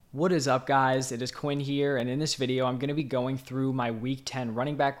What is up, guys? It is Quinn here, and in this video, I'm going to be going through my Week 10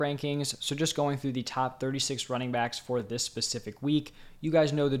 running back rankings. So just going through the top 36 running backs for this specific week. You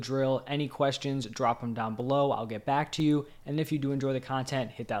guys know the drill. Any questions, drop them down below. I'll get back to you. And if you do enjoy the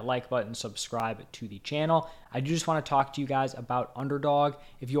content, hit that like button, subscribe to the channel. I do just want to talk to you guys about Underdog.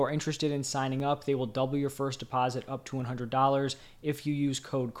 If you are interested in signing up, they will double your first deposit up to $100 if you use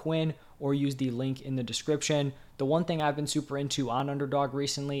code Quinn or use the link in the description. The one thing I've been super into on Underdog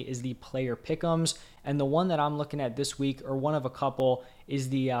recently is the player pick'ems, and the one that I'm looking at this week, or one of a couple, is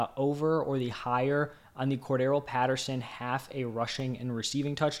the over or the higher on the Cordero Patterson half a rushing and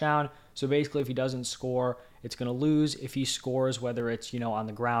receiving touchdown. So basically, if he doesn't score, it's going to lose. If he scores, whether it's on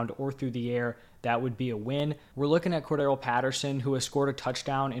the ground or through the air, that would be a win. We're looking at Cordero Patterson, who has scored a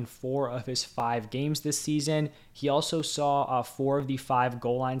touchdown in 4 of his 5 games this season. He also saw 4 of the 5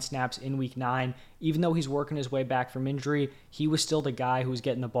 goal line snaps in Week 9. Even though he's working his way back from injury, he was still the guy who was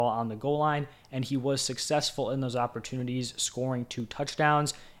getting the ball on the goal line, and he was successful in those opportunities, scoring 2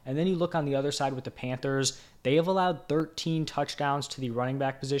 touchdowns. And then you look on the other side with the Panthers. They have allowed 13 touchdowns to the running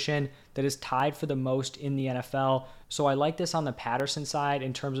back position. That is tied for the most in the NFL. So I like this on the Patterson side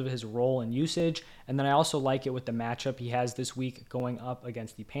in terms of his role and usage. And then I also like it with the matchup he has this week going up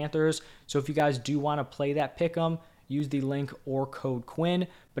against the Panthers. So if you guys do want to play that pick'em, use the link or code Quinn.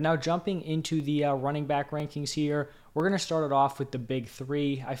 But now jumping into the running back rankings here, we're going to start it off with the big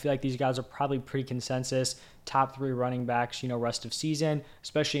 3. I feel like these guys are probably pretty consensus. Top 3 running backs, rest of season,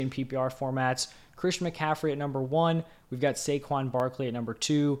 especially in PPR formats. Christian McCaffrey at number 1. We've got Saquon Barkley at number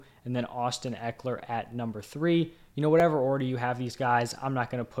 2. And then Austin Eckler at number 3. Whatever order you have these guys, I'm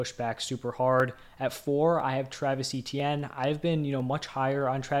not going to push back super hard. At 4, I have Travis Etienne. I've been, much higher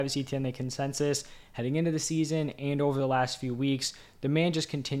on Travis Etienne than consensus heading into the season and over the last few weeks. The man just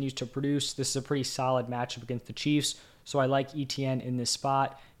continues to produce. This is a pretty solid matchup against the Chiefs, so I like Etienne in this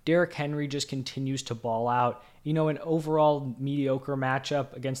spot. Derrick Henry just continues to ball out. An overall mediocre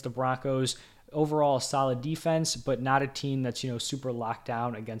matchup against the Broncos. Overall, a solid defense, but not a team that's, super locked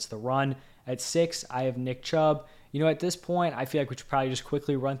down against the run. At 6, I have Nick Chubb. At this point, I feel like we should probably just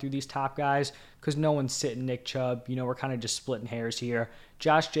quickly run through these top guys because no one's sitting Nick Chubb. We're kind of just splitting hairs here.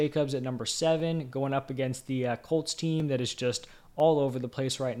 Josh Jacobs at number 7, going up against the Colts team that is just all over the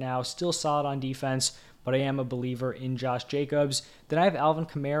place right now. Still solid on defense, but I am a believer in Josh Jacobs. Then I have Alvin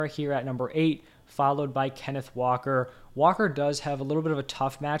Kamara here at number 8, followed by Kenneth Walker. Walker does have a little bit of a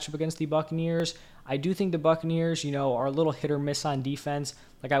tough matchup against the Buccaneers. I do think the Buccaneers, are a little hit or miss on defense.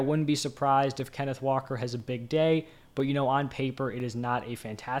 Like, I wouldn't be surprised if Kenneth Walker has a big day, but, on paper, it is not a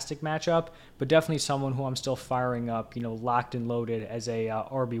fantastic matchup, but definitely someone who I'm still firing up, locked and loaded as a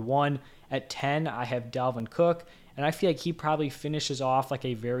RB1. At 10, I have Dalvin Cook, and I feel like he probably finishes off like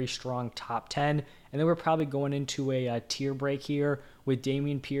a very strong top 10, and then we're probably going into a tier break here with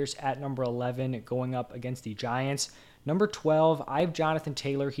Dameon Pierce at number 11 going up against the Giants. Number 12, I have Jonathan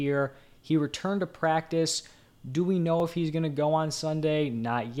Taylor here. He returned to practice. Do we know if he's going to go on Sunday?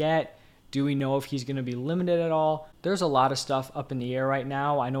 Not yet. Do we know if he's going to be limited at all? There's a lot of stuff up in the air right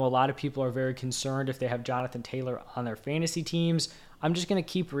now. I know a lot of people are very concerned if they have Jonathan Taylor on their fantasy teams. I'm just going to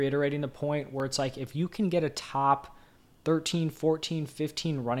keep reiterating the point where it's like if you can get a top 13, 14,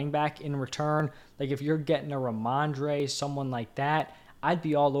 15 running back in return, like if you're getting a Ramondre, someone like that, I'd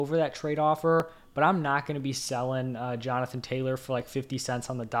be all over that trade offer. But I'm not going to be selling Jonathan Taylor for like 50 cents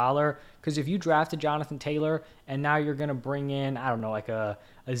on the dollar. Because if you drafted Jonathan Taylor and now you're going to bring in, I don't know, like a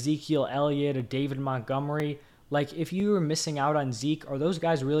Ezekiel Elliott, a David Montgomery, like if you were missing out on Zeke, are those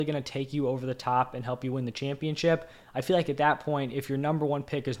guys really going to take you over the top and help you win the championship? I feel like at that point, if your number 1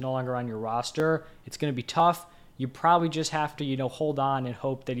 pick is no longer on your roster, it's going to be tough. You probably just have to, hold on and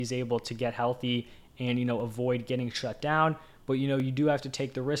hope that he's able to get healthy and, avoid getting shut down. But, you do have to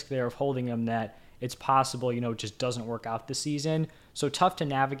take the risk there of holding him that it's possible, it just doesn't work out this season. So tough to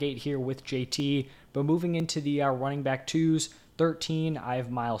navigate here with JT. But moving into the running back 2s, 13, I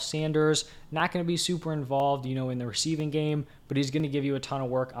have Miles Sanders. Not going to be super involved, in the receiving game, but he's going to give you a ton of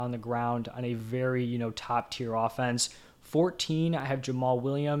work on the ground on a very, top tier offense. 14, I have Jamal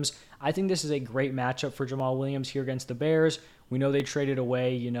Williams. I think this is a great matchup for Jamal Williams here against the Bears. We know they traded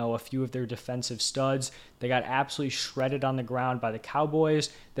away, a few of their defensive studs. They got absolutely shredded on the ground by the Cowboys.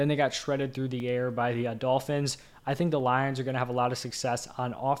 Then they got shredded through the air by the Dolphins. I think the Lions are going to have a lot of success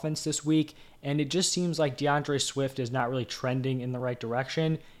on offense this week, and it just seems like DeAndre Swift is not really trending in the right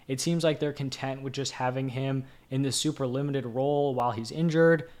direction. It seems like they're content with just having him in this super limited role while he's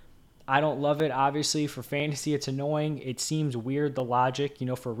injured. I don't love it, obviously. For fantasy, it's annoying. It seems weird, the logic,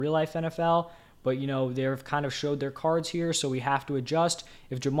 for real-life NFL. But, they've kind of showed their cards here, so we have to adjust.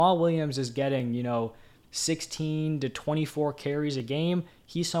 If Jamal Williams is getting, 16 to 24 carries a game,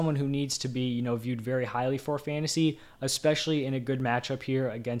 he's someone who needs to be, viewed very highly for fantasy, especially in a good matchup here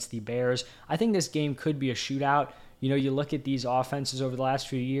against the Bears. I think this game could be a shootout. You look at these offenses over the last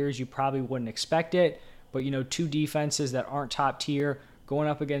few years, you probably wouldn't expect it, but, two defenses that aren't top tier going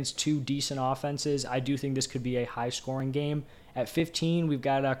up against two decent offenses, I do think this could be a high-scoring game. At 15, we've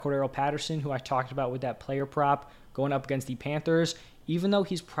got Cordarrelle Patterson, who I talked about with that player prop, going up against the Panthers. Even though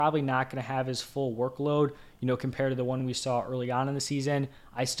he's probably not going to have his full workload, compared to the one we saw early on in the season,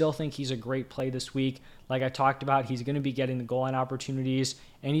 I still think he's a great play this week. Like I talked about, he's going to be getting the goal line opportunities,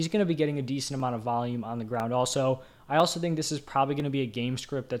 and he's going to be getting a decent amount of volume on the ground also. I also think this is probably going to be a game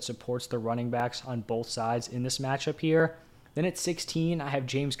script that supports the running backs on both sides in this matchup here. Then at 16, I have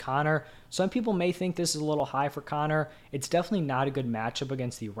James Conner. Some people may think this is a little high for Conner. It's definitely not a good matchup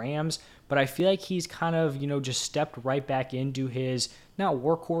against the Rams, but I feel like he's kind of, just stepped right back into his, not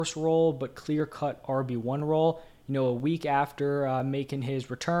workhorse role, but clear-cut RB1 role. A week after making his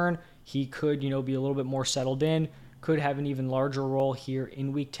return, he could, be a little bit more settled in, could have an even larger role here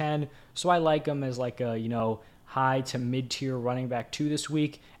in Week 10. So I like him as like a, high to mid-tier running back 2 this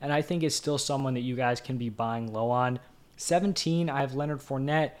week, and I think it's still someone that you guys can be buying low on. 17, I have Leonard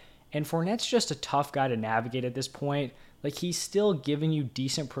Fournette, and Fournette's just a tough guy to navigate at this point. Like, he's still giving you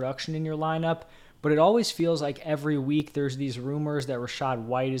decent production in your lineup, but it always feels like every week there's these rumors that Rachaad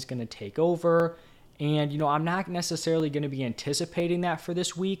White is going to take over, and, I'm not necessarily going to be anticipating that for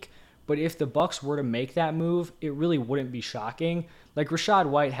this week, but if the Bucs were to make that move, it really wouldn't be shocking. Like, Rachaad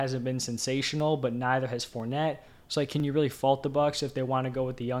White hasn't been sensational, but neither has Fournette. So, can you really fault the Bucs if they want to go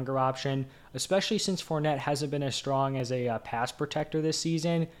with the younger option? Especially since Fournette hasn't been as strong as a pass protector this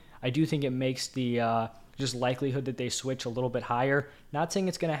season. I do think it makes the just likelihood that they switch a little bit higher. Not saying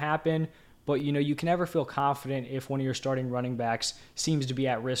it's going to happen, but you can never feel confident if one of your starting running backs seems to be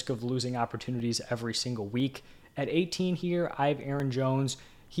at risk of losing opportunities every single week. At 18 here, I have Aaron Jones.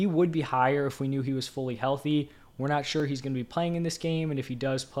 He would be higher if we knew he was fully healthy. We're not sure he's going to be playing in this game, and if he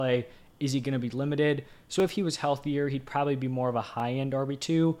does play, is he going to be limited? So if he was healthier, he'd probably be more of a high-end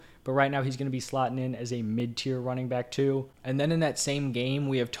RB2, but right now he's going to be slotting in as a mid-tier running back 2. And then in that same game,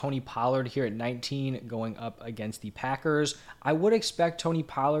 we have Tony Pollard here at 19 going up against the Packers. I would expect Tony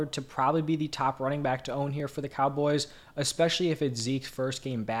Pollard to probably be the top running back to own here for the Cowboys, especially if it's Zeke's first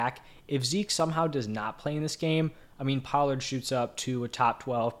game back. If Zeke somehow does not play in this game, Pollard shoots up to a top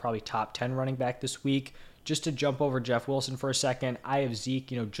 12, probably top 10 running back this week. Just to jump over Jeff Wilson for a second, I have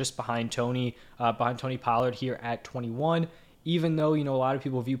Zeke, just behind Tony Pollard here at 21. Even though, a lot of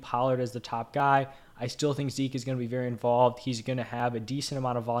people view Pollard as the top guy, I still think Zeke is going to be very involved. He's going to have a decent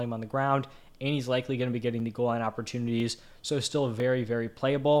amount of volume on the ground, and he's likely going to be getting the goal line opportunities. So still very, very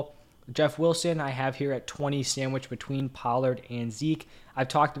playable. Jeff Wilson, I have here at 20, sandwiched between Pollard and Zeke. I've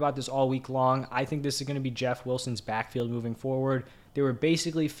talked about this all week long. I think this is going to be Jeff Wilson's backfield moving forward. They were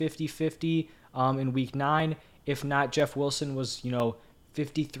basically 50-50 in week 9. If not, Jeff Wilson was,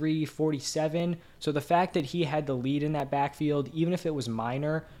 53-47. So the fact that he had the lead in that backfield, even if it was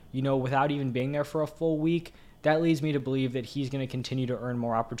minor, without even being there for a full week, that leads me to believe that he's going to continue to earn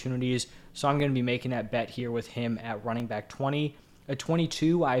more opportunities. So I'm going to be making that bet here with him at running back 20. At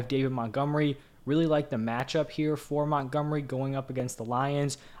 22, I have David Montgomery. Really like the matchup here for Montgomery going up against the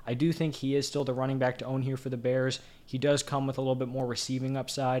Lions. I do think he is still the running back to own here for the Bears. He does come with a little bit more receiving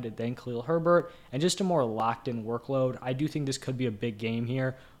upside than Khalil Herbert and just a more locked-in workload. I do think this could be a big game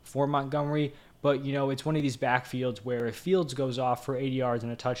here for Montgomery, but, it's one of these backfields where if Fields goes off for 80 yards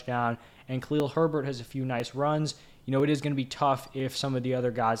and a touchdown and Khalil Herbert has a few nice runs, it is going to be tough if some of the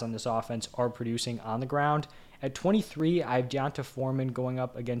other guys on this offense are producing on the ground. At 23, I have D'Onta Foreman going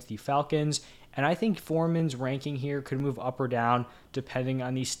up against the Falcons, and I think Foreman's ranking here could move up or down depending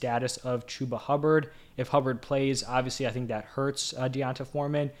on the status of Chuba Hubbard. If Hubbard plays, obviously I think that hurts D'Onta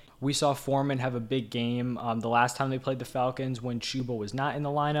Foreman. We saw Foreman have a big game the last time they played the Falcons when Chuba was not in the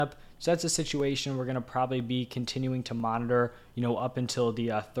lineup. So that's a situation we're going to probably be continuing to monitor, up until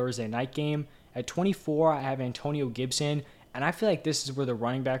the Thursday night game. At 24, I have Antonio Gibson, and I feel like this is where the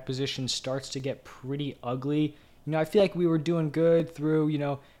running back position starts to get pretty ugly. I feel like we were doing good through,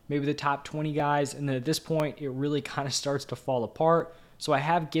 maybe the top 20 guys, and then at this point, it really kind of starts to fall apart. So I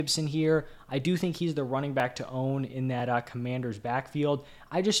have Gibson here. I do think he's the running back to own in that Commanders backfield.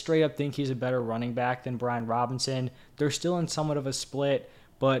 I just straight up think he's a better running back than Brian Robinson. They're still in somewhat of a split,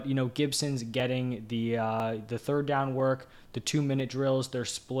 but, Gibson's getting the third down work, the 2-minute drills. They're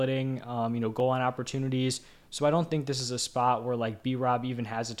splitting, goal line opportunities. So I don't think this is a spot where like B-Rob even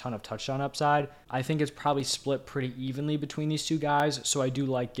has a ton of touchdown upside. I think it's probably split pretty evenly between these two guys. So I do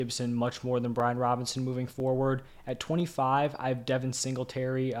like Gibson much more than Brian Robinson moving forward. At 25, I have Devin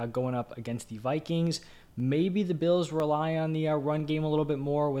Singletary going up against the Vikings. Maybe the Bills rely on the run game a little bit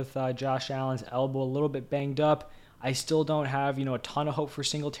more with Josh Allen's elbow a little bit banged up. I still don't have, a ton of hope for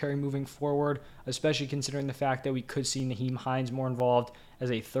Singletary moving forward, especially considering the fact that we could see Nyheim Hines more involved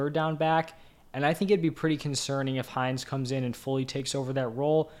as a third down back. And I think it'd be pretty concerning if Hines comes in and fully takes over that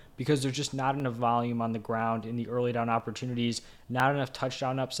role because there's just not enough volume on the ground in the early down opportunities, not enough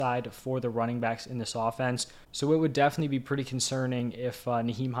touchdown upside for the running backs in this offense. So it would definitely be pretty concerning if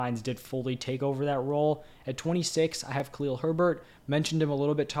Nyheim Hines did fully take over that role. At 26, I have Khalil Herbert. Mentioned him a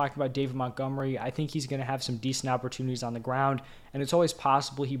little bit talking about David Montgomery. I think he's going to have some decent opportunities on the ground, and it's always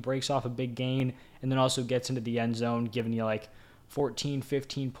possible he breaks off a big gain and then also gets into the end zone, giving you like 14,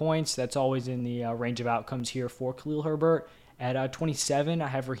 15 points. That's always in the range of outcomes here for Khalil Herbert. At 27, I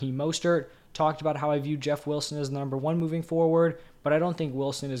have Raheem Mostert. Talked about how I view Jeff Wilson as number one moving forward, but I don't think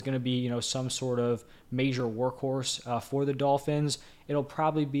Wilson is going to be, some sort of major workhorse for the Dolphins. It'll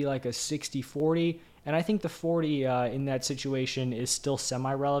probably be like a 60-40, and I think the 40 in that situation is still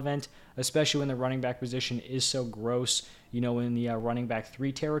semi-relevant, especially when the running back position is so gross, in the running back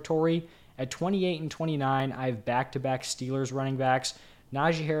 3 territory. At 28 and 29, I have back-to-back Steelers running backs.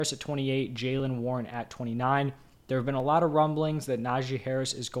 Najee Harris at 28, Jaylen Warren at 29. There have been a lot of rumblings that Najee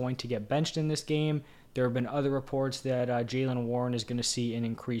Harris is going to get benched in this game. There have been other reports that Jaylen Warren is going to see an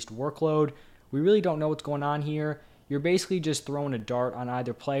increased workload. We really don't know what's going on here. You're basically just throwing a dart on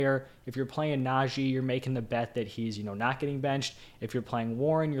either player. If you're playing Najee, you're making the bet that he's, not getting benched. If you're playing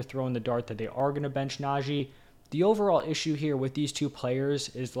Warren, you're throwing the dart that they are going to bench Najee. The overall issue here with these two players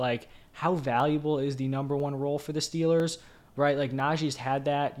is like, how valuable is the number one role for the Steelers, right? Like Najee's had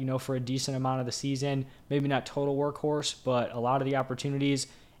that, for a decent amount of the season, maybe not total workhorse, but a lot of the opportunities,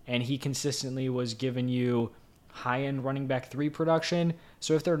 and he consistently was giving you high-end running back 3 production.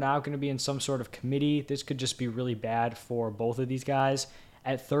 So if they're now going to be in some sort of committee, this could just be really bad for both of these guys.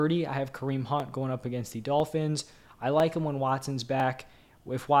 At 30, I have Kareem Hunt going up against the Dolphins. I like him when Watson's back.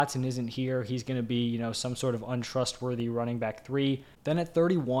 If Watson isn't here, he's going to be, some sort of untrustworthy running back 3. Then at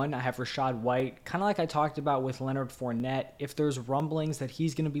 31, I have Rachaad White. Kind of like I talked about with Leonard Fournette. If there's rumblings that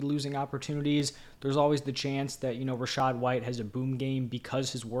he's going to be losing opportunities, there's always the chance that, Rachaad White has a boom game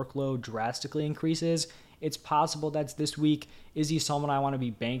because his workload drastically increases. It's possible that's this week. Is he someone I want to be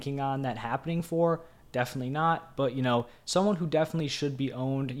banking on that happening for? Definitely not, but someone who definitely should be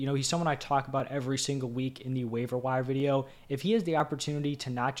owned. He's someone I talk about every single week in the waiver wire video. If he has the opportunity to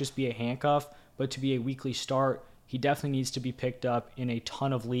not just be a handcuff, but to be a weekly start, he definitely needs to be picked up in a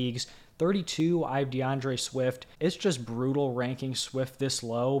ton of leagues. 32, I have DeAndre Swift. It's just brutal ranking Swift this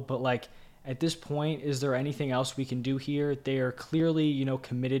low, but at this point, is there anything else we can do here? They are clearly,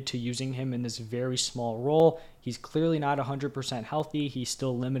 committed to using him in this very small role. He's clearly not 100% healthy. He's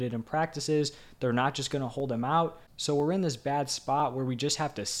still limited in practices. They're not just going to hold him out. So we're in this bad spot where we just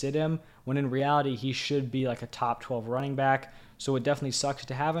have to sit him, when in reality, he should be like a top 12 running back. So it definitely sucks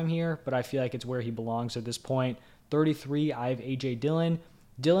to have him here, but I feel like it's where he belongs at this point. 33, I have A.J. Dillon.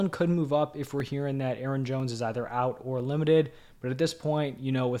 Dillon could move up if we're hearing that Aaron Jones is either out or limited. But at this point,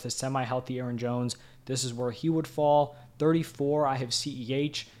 with a semi-healthy Aaron Jones, this is where he would fall. 34, I have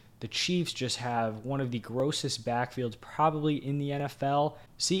CEH. The Chiefs just have one of the grossest backfields probably in the NFL.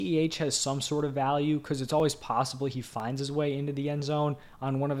 CEH has some sort of value because it's always possible he finds his way into the end zone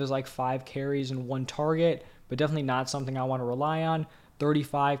on one of his 5 carries and 1 target, but definitely not something I want to rely on.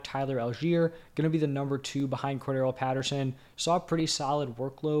 35, Tyler Algier, going to be the number 2 behind Cordero Patterson. Saw a pretty solid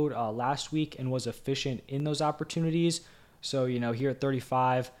workload last week and was efficient in those opportunities. So, here at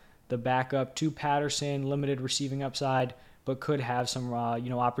 35, the backup to Patterson, limited receiving upside, but could have some,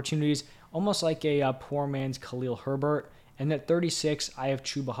 opportunities, almost like a poor man's Khalil Herbert. And at 36, I have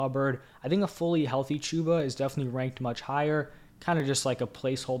Chuba Hubbard. I think a fully healthy Chuba is definitely ranked much higher, kind of just like a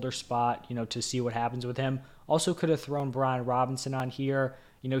placeholder spot, to see what happens with him. Also could have thrown Brian Robinson on here.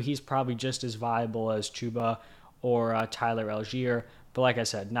 He's probably just as viable as Chuba or Tyler Algier. But like I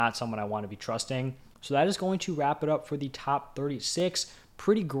said, not someone I want to be trusting. So that is going to wrap it up for the top 36.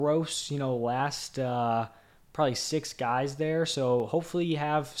 Pretty gross, last probably 6 guys there. So hopefully you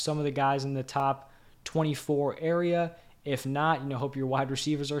have some of the guys in the top 24 area. If not, hope your wide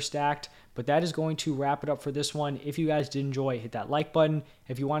receivers are stacked. But that is going to wrap it up for this one. If you guys did enjoy, hit that like button.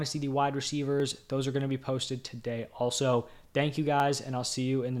 If you want to see the wide receivers, those are going to be posted today also. Thank you guys, and I'll see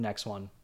you in the next one.